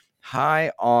happening.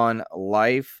 High on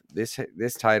Life. This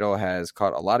title has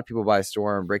caught a lot of people by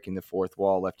storm, breaking the fourth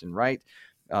wall left and right.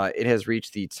 It has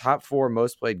reached the top 4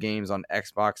 most played games on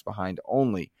Xbox behind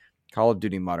only Call of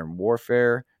Duty Modern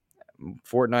Warfare,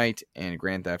 Fortnite, and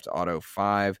Grand Theft Auto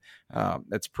 5.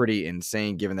 That's pretty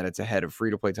insane given that it's ahead of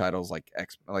free-to-play titles like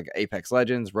Apex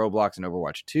Legends, Roblox, and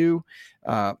Overwatch 2.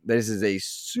 This is a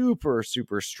super,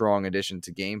 super strong addition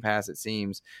to Game Pass, it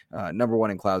seems. Number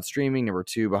 1 in cloud streaming, number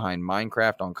 2 behind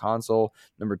Minecraft on console,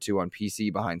 number 2 on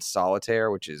PC behind Solitaire,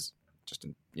 which is just,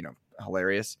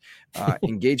 hilarious.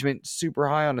 Engagement super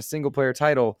high on a single-player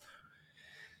title.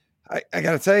 I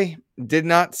gotta say, did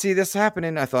not see this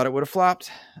happening. I thought it would have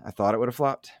flopped.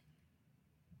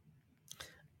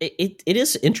 It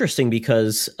is interesting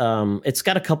because it's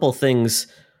got a couple of things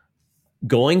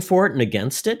going for it and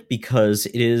against it, because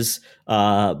it is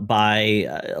by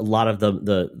a lot of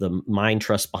the mind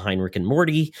trust behind Rick and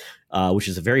Morty, which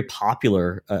is a very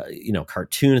popular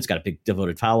cartoon. It's got a big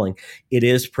devoted following. It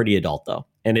is pretty adult though,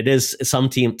 and it is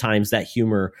sometimes that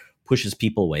humor pushes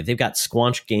people away. They've got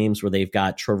Squanch games where they've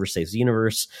got Trover Saves the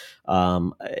Universe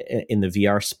in the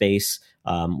VR space,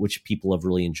 which people have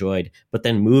really enjoyed. But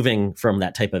then moving from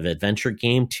that type of adventure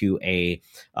game to a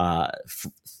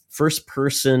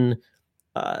first-person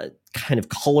kind of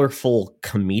colorful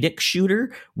comedic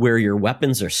shooter where your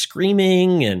weapons are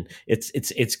screaming and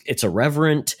it's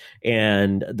irreverent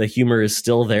and the humor is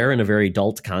still there in a very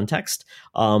adult context.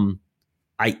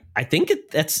 I think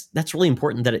that's really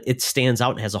important that it stands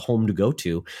out and has a home to go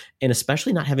to, and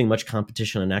especially not having much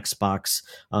competition on Xbox,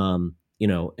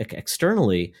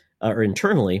 externally or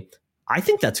internally. I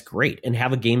think that's great, and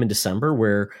have a game in December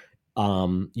where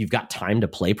you've got time to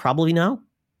play probably now,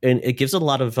 and it gives it a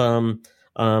lot of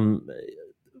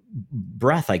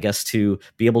breath, I guess, to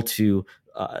be able to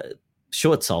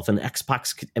show itself. And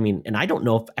Xbox, and I don't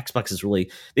know if Xbox is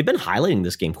really, they've been highlighting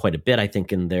this game quite a bit, I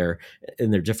think, in their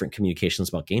different communications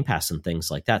about Game Pass and things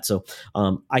like that. So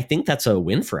I think that's a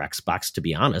win for Xbox, to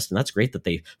be honest. And that's great that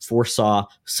they foresaw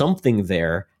something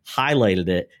there, highlighted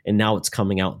it, and now it's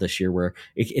coming out this year where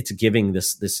it's giving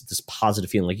this positive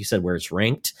feeling, like you said, where it's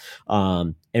ranked,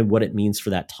 and what it means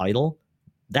for that title.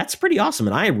 that's pretty awesome.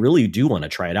 And I really do want to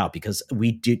try it out because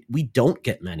we don't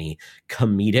get many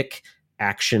comedic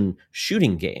action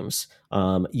shooting games.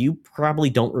 You probably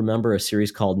don't remember a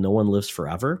series called No One Lives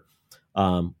Forever,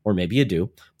 or maybe you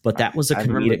do, but that was a comedic.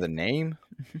 I remember the name.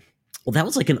 Well, that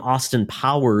was like an Austin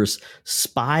Powers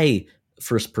spy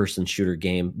first-person shooter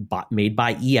game made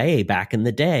by EA back in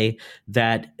the day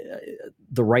that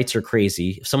the rights are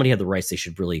crazy. If somebody had the rights, they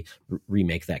should really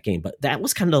remake that game. But that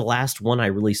was kind of the last one I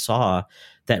really saw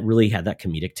that really had that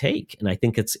comedic take. And I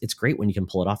think it's great when you can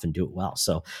pull it off and do it well.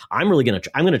 So I'm really going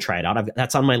to try it out.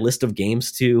 That's on my list of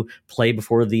games to play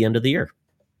before the end of the year.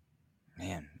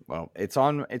 Man, well, it's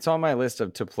on my list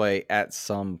to play at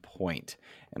some point.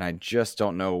 And I just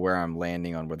don't know where I'm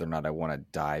landing on whether or not I want to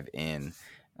dive in.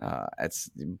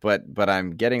 But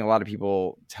I'm getting a lot of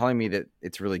people telling me that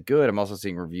it's really good. I'm also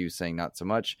seeing reviews saying not so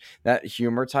much. That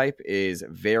humor type is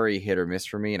very hit or miss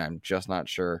for me, and I'm just not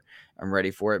sure I'm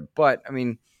ready for it. But I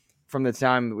mean, from the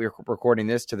time we were recording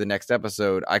this to the next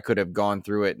episode, I could have gone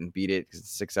through it and beat it because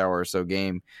it's a 6 hour or so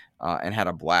game and had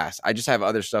a blast. I just have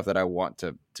other stuff that I want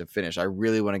to finish. I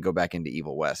really want to go back into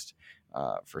Evil West.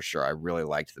 For sure. I really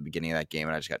liked the beginning of that game,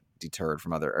 and I just got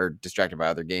distracted by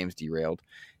other games, derailed.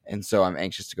 And so I'm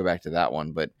anxious to go back to that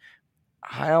one. But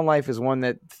High on Life is one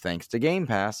that, thanks to Game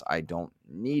Pass, I don't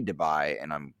need to buy,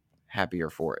 and I'm happier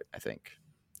for it, I think.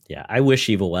 Yeah, I wish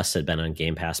Evil West had been on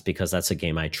Game Pass because that's a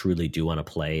game I truly do want to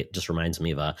play. It just reminds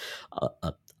me of a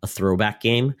throwback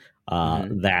game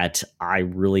that I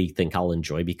really think I'll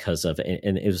enjoy because of,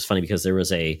 and it was funny because there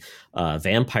was a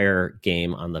vampire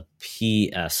game on the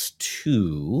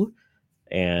PS2,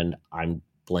 and I'm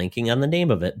blanking on the name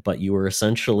of it, but you were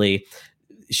essentially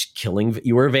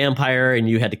you were a vampire and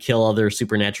you had to kill other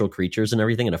supernatural creatures and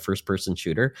everything in a first-person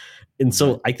shooter. And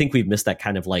so I think we've missed that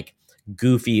kind of like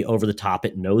goofy, over the top,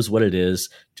 it knows what it is,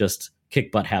 just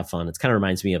kick butt, have fun. It kind of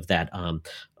reminds me of that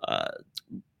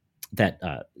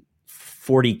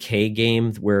 40K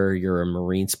game where you're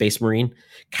a space marine.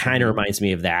 Kind of reminds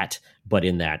me of that, but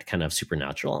in that kind of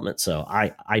supernatural element. So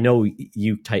I know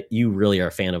you really are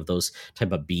a fan of those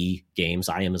type of B games.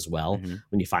 I am as well.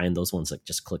 When you find those ones that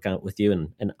just click out with you,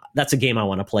 and that's a game I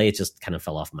want to play. It just kind of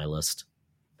fell off my list.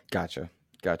 Gotcha.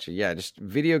 Yeah, just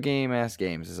video game ass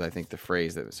games is, I think, the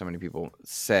phrase that so many people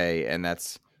say, and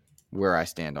that's where I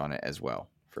stand on it as well,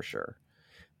 for sure.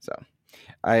 So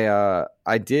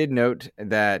I did note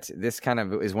that this kind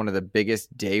of is one of the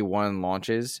biggest day one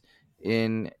launches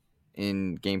in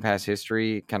Game Pass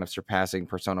history, kind of surpassing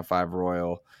Persona 5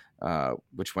 Royal,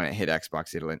 which when it hit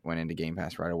Xbox, it went into Game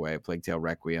Pass right away. Plague Tale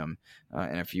Requiem,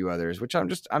 and a few others, which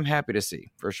I'm happy to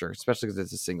see, for sure, especially because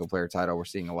it's a single player title. We're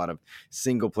seeing a lot of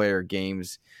single player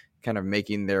games kind of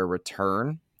making their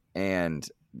return, and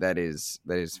that is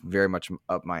very much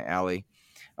up my alley.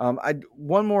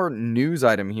 One more news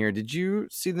item here. Did you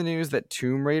see the news that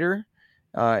Tomb Raider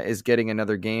is getting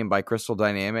another game by Crystal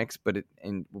Dynamics, but it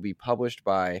will be published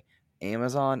by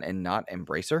Amazon and not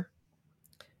Embracer?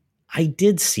 I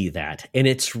did see that, and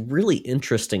it's really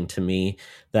interesting to me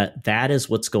that is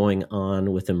what's going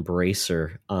on with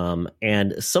Embracer.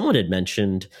 And someone had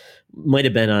mentioned, might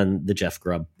have been on the Jeff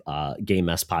Grubb Game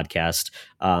Mess podcast,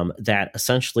 that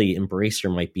essentially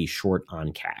Embracer might be short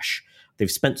on cash.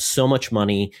 They've spent so much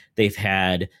money. They've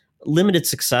had limited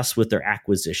success with their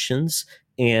acquisitions.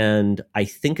 And I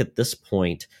think at this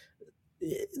point,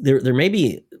 there may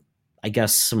be, I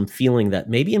guess, some feeling that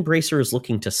maybe Embracer is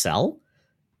looking to sell.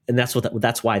 And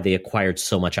that's why they acquired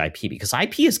so much IP, because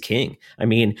IP is king. I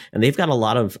mean, and they've got a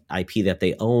lot of IP that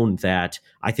they own that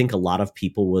I think a lot of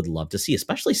people would love to see,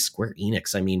 especially Square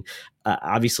Enix. I mean,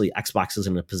 obviously Xbox is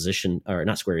in a position, or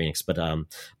not Square Enix, but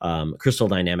Crystal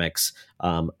Dynamics.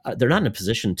 They're not in a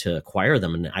position to acquire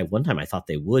them. And one time I thought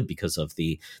they would because of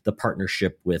the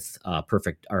partnership with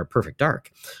Perfect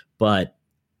Dark. But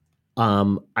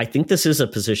I think this is a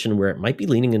position where it might be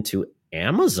leaning into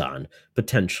Amazon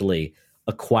potentially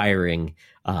acquiring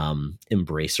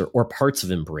Embracer or parts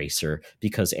of Embracer,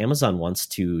 because Amazon wants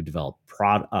to develop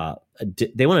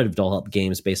they want to develop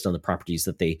games based on the properties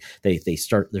that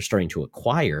they're starting to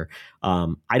acquire.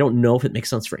 I don't know if it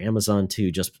makes sense for Amazon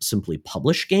to just simply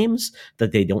publish games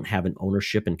that they don't have an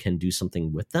ownership and can do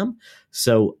something with them.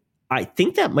 So I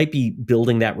think that might be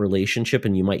building that relationship,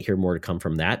 and you might hear more to come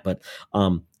from that. But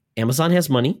Amazon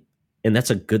has money, and that's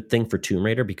a good thing for Tomb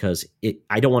Raider, because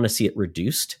I don't want to see it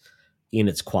reduced in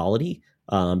its quality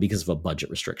because of a budget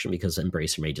restriction, because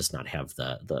Embracer may just not have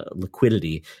the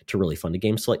liquidity to really fund a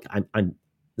game. So like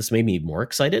this made me more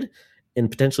excited,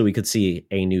 and potentially we could see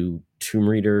a new Tomb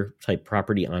Raider type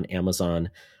property on Amazon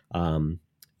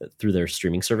through their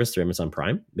streaming service, through Amazon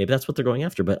Prime. Maybe that's what they're going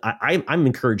after, but I'm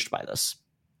encouraged by this.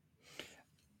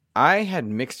 I had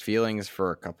mixed feelings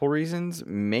for a couple reasons,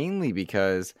 mainly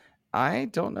because I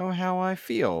don't know how I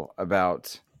feel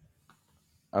about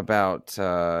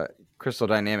Crystal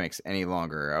Dynamics any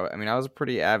longer. I mean, I was a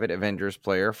pretty avid Avengers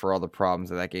player for all the problems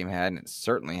that game had, and it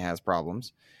certainly has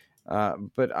problems.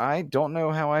 But I don't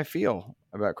know how I feel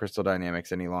about Crystal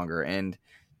Dynamics any longer, and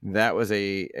that was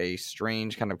a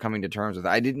strange kind of coming to terms with.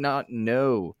 I did not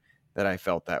know that I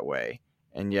felt that way,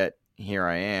 and yet here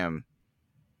I am,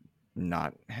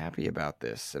 not happy about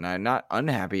this, and I'm not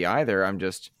unhappy either. I'm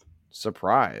just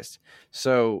surprised.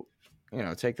 So,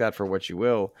 take that for what you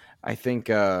will. I think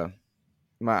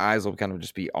my eyes will kind of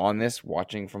just be on this,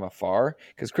 watching from afar,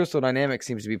 because Crystal Dynamics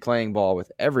seems to be playing ball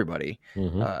with everybody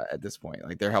at this point.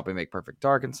 Like, they're helping make Perfect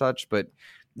Dark and such. But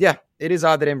yeah, it is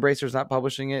odd that Embracer's not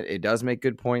publishing it. It does make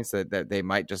good points that they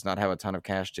might just not have a ton of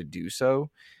cash to do so.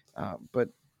 But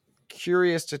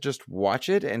curious to just watch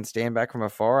it and stand back from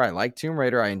afar. I like Tomb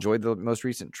Raider. I enjoyed the most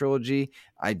recent trilogy.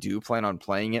 I do plan on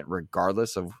playing it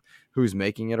regardless of who's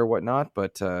making it or whatnot.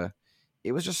 But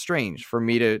it was just strange for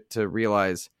me to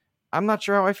realize I'm not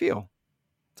sure how I feel.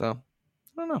 So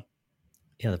I don't know.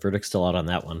 Yeah, the verdict's still out on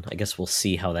that one. I guess we'll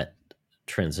see how that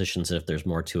transitions, if there's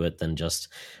more to it than just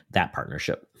that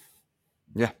partnership.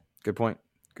 Yeah, good point.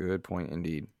 Good point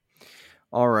indeed.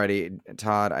 Alrighty,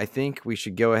 Todd, I think we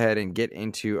should go ahead and get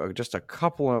into just a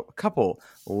couple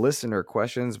listener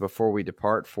questions before we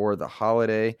depart for the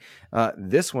holiday.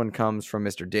 This one comes from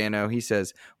Mr. Dano. He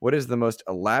says, what is the most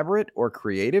elaborate or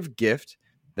creative gift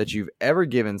that you've ever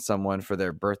given someone for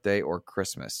their birthday or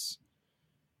Christmas?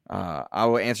 I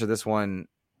will answer this one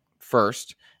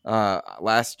first.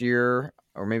 Last year,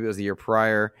 or maybe it was the year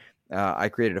prior, I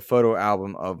created a photo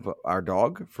album of our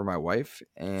dog for my wife,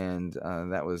 and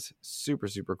that was super,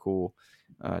 super cool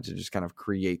to just kind of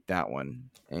create that one.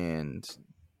 And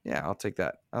yeah, I'll take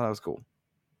that. Oh, that was cool.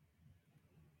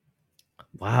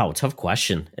 Wow, tough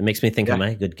question. It makes me think, am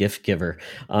I a good gift giver?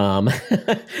 Well,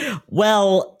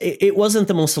 it wasn't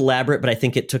the most elaborate, but I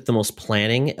think it took the most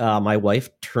planning. My wife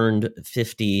turned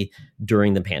 50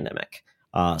 during the pandemic.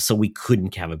 So we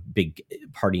couldn't have a big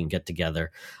party and get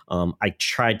together. I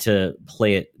tried to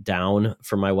play it down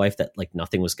for my wife that like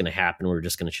nothing was going to happen. We were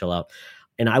just going to chill out.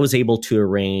 And I was able to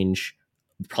arrange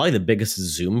probably the biggest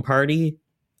Zoom party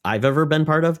I've ever been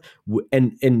part of.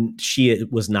 And she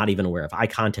was not even aware of. I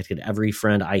contacted every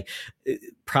friend. I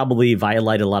probably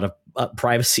violated a lot of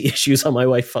privacy issues on my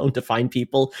wife's phone to find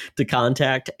people to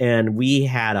contact. And we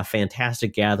had a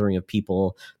fantastic gathering of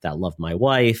people that loved my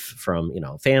wife, from,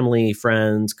 family,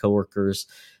 friends, coworkers.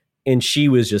 And she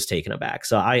was just taken aback.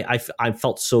 So I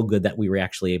felt so good that we were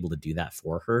actually able to do that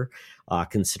for her,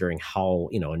 considering how,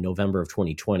 in November of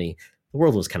 2020, the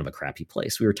world was kind of a crappy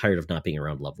place. We were tired of not being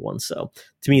around loved ones. So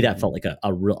to me, that felt like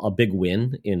a big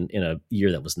win in a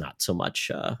year that was not so much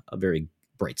a very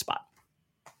bright spot.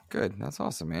 Good. That's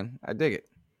awesome, man. I dig it.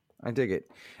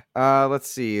 Let's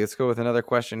see. Let's go with another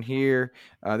question here.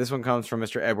 This one comes from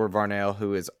Mr. Edward Varnell,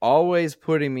 who is always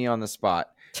putting me on the spot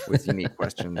with unique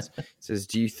questions. It says,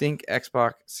 do you think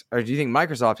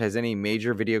Microsoft has any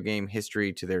major video game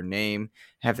history to their name?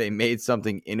 Have they made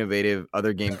something innovative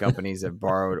other game companies have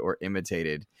borrowed or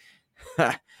imitated?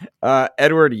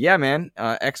 Edward, yeah, man.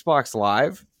 Xbox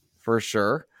Live, for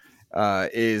sure,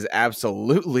 is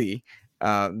absolutely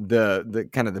the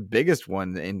kind of the biggest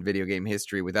one in video game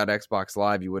history. Without Xbox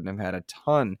Live, you wouldn't have had a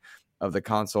ton of the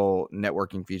console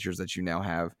networking features that you now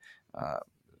have,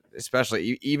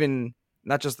 especially even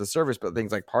not just the service, but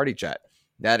things like Party Chat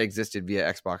that existed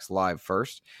via Xbox Live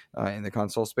first in the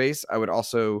console space. I would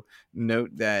also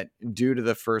note that due to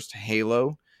the first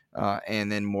Halo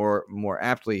and then more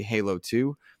aptly Halo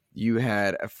 2, you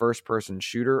had a first-person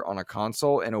shooter on a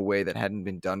console in a way that hadn't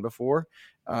been done before.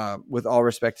 With all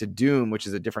respect to Doom, which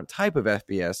is a different type of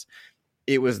FPS,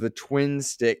 it was the twin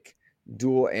stick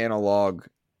dual analog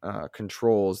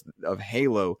controls of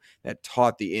Halo that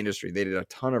taught the industry. They did a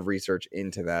ton of research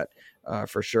into that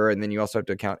for sure. And then you also have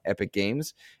to count Epic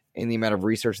Games and the amount of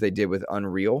research they did with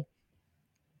Unreal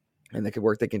and the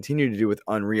work they continue to do with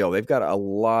Unreal. They've got a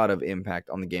lot of impact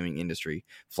on the gaming industry.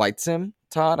 Flight Sim,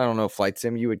 Todd, I don't know if Flight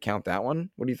Sim, you would count that one.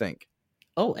 What do you think?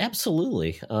 Oh,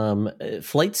 absolutely.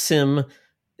 Flight Sim,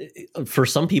 for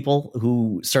some people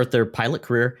who start their pilot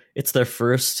career, it's their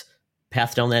first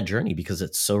path down that journey because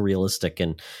it's so realistic.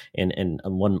 And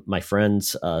one, my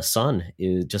friend's son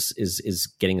is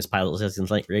getting his pilot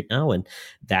license right now, and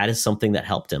that is something that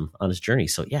helped him on his journey.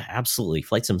 So yeah, absolutely.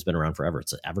 Flight Sim's been around forever.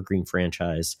 It's an evergreen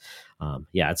franchise.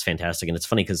 Yeah, it's fantastic. And it's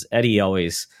funny because Eddie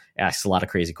always asks a lot of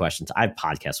crazy questions. I have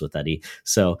podcasts with Eddie.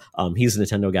 So he's a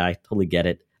Nintendo guy. Totally get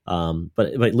it.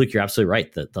 But Luke, you're absolutely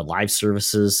right. The live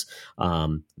services,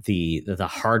 the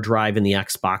hard drive in the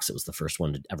Xbox, it was the first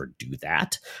one to ever do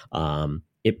that.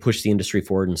 It pushed the industry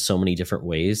forward in so many different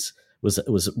ways. It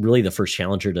was really the first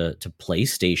challenger to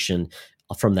PlayStation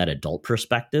from that adult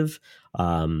perspective.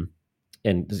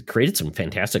 And created some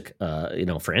fantastic,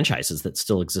 franchises that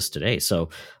still exist today. So,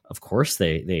 of course,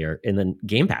 they are. And then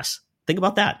Game Pass. Think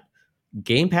about that.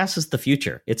 Game Pass is the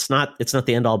future. It's not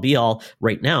the end all be all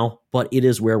right now, but it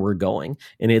is where we're going,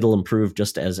 and it'll improve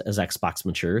just as Xbox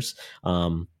matures.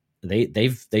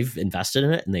 They've invested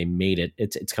in it, and they made it.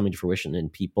 It's coming to fruition,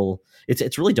 and people.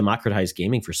 It's really democratized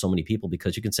gaming for so many people,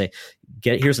 because you can say,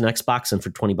 here's an Xbox, and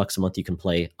for $20 a month you can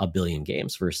play 1 billion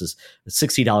games, versus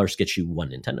 $60 gets you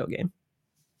one Nintendo game.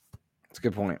 That's a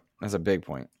good point. That's a big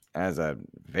point. That's a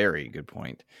very good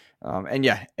point. And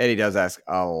yeah, Eddie does ask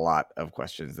a lot of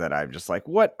questions that I'm just like,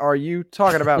 what are you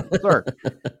talking about, sir?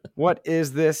 What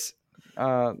is this?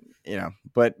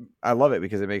 But I love it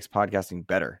because it makes podcasting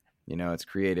better. It's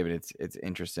creative and it's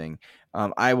interesting.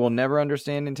 I will never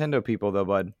understand Nintendo people though,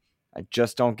 bud. I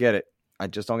just don't get it.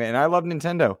 And I love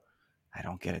Nintendo. I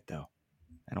don't get it though.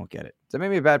 I don't get it. Does that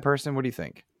make me a bad person? What do you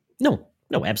think?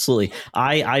 No, absolutely.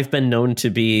 I've been known to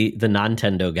be the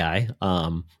Nintendo guy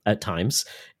at times,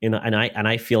 and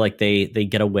I feel like they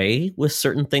get away with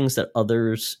certain things that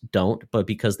others don't, but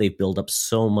because they build up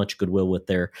so much goodwill with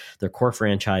their core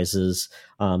franchises,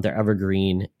 they're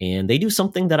evergreen, and they do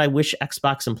something that I wish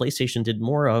Xbox and PlayStation did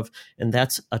more of, and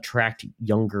that's attract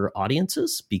younger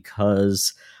audiences,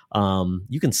 because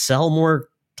you can sell more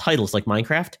titles like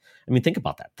Minecraft. I mean, think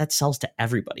about that. That sells to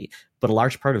everybody. But a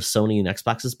large part of Sony and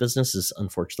Xbox's business is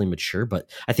unfortunately mature. But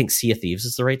I think Sea of Thieves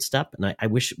is the right step. And I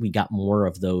wish we got more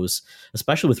of those,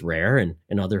 especially with Rare and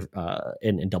other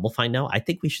and Double Fine now. I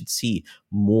think we should see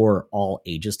more all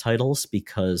ages titles,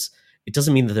 because it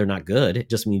doesn't mean that they're not good. It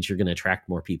just means you're going to attract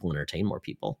more people and entertain more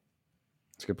people.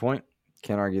 That's a good point.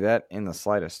 Can't argue that in the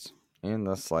slightest.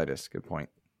 Good point.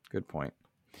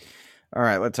 All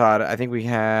right, Todd. I think we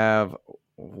have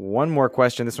one more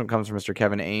question. This one comes from Mr.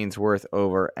 Kevin Ainsworth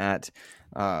over at,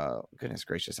 goodness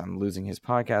gracious, I'm losing his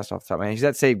podcast off the top of my head. He's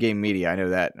at Save Game Media. I know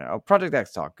that. Project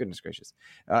X Talk. Goodness gracious.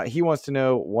 He wants to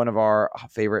know one of our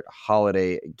favorite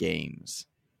holiday games.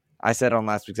 I said on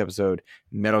last week's episode,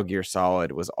 Metal Gear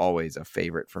Solid was always a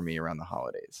favorite for me around the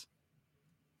holidays.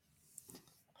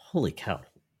 Holy cow.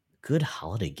 Good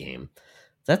holiday game.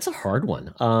 That's a hard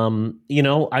one.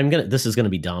 This is gonna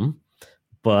be dumb,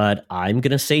 but I'm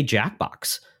going to say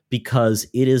Jackbox, because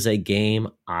it is a game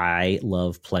I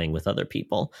love playing with other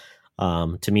people.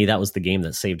 To me, that was the game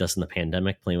that saved us in the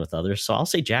pandemic, playing with others. So I'll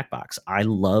say Jackbox. I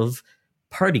love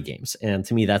party games, and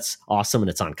to me, that's awesome,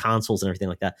 and it's on consoles and everything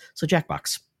like that. So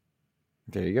Jackbox.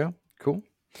 There you go. Cool.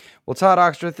 Well, Todd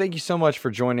Oxtra, thank you so much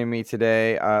for joining me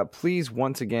today. Please,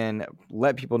 once again,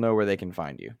 let people know where they can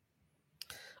find you.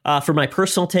 For my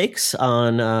personal takes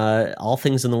on all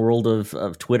things in the world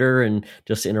of Twitter and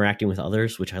just interacting with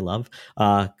others, which I love,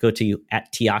 go to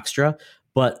 @TOxtra.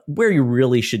 But where you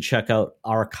really should check out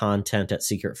our content at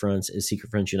Secret Friends is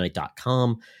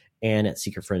secretfriendsunite.com and at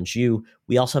Secret Friends U.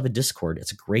 We also have a Discord.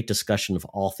 It's a great discussion of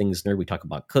all things nerd. We talk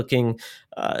about cooking,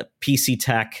 PC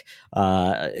tech,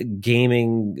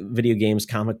 gaming, video games,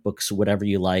 comic books, whatever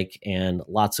you like, and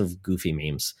lots of goofy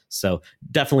memes. So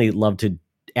definitely love to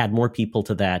add more people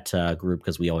to that group,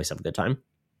 because we always have a good time.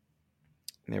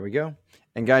 There we go.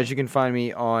 And guys, you can find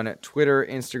me on Twitter,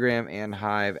 Instagram, and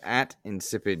Hive at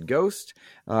Insipid Ghost.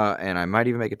 And I might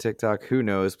even make a TikTok. Who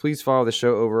knows? Please follow the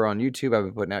show over on YouTube. I've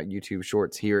been putting out YouTube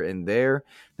shorts here and there.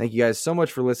 Thank you guys so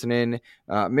much for listening.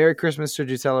 Merry Christmas should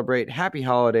you celebrate. Happy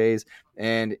holidays.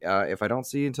 And if I don't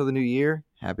see you until the new year,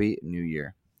 Happy New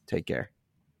Year. Take care.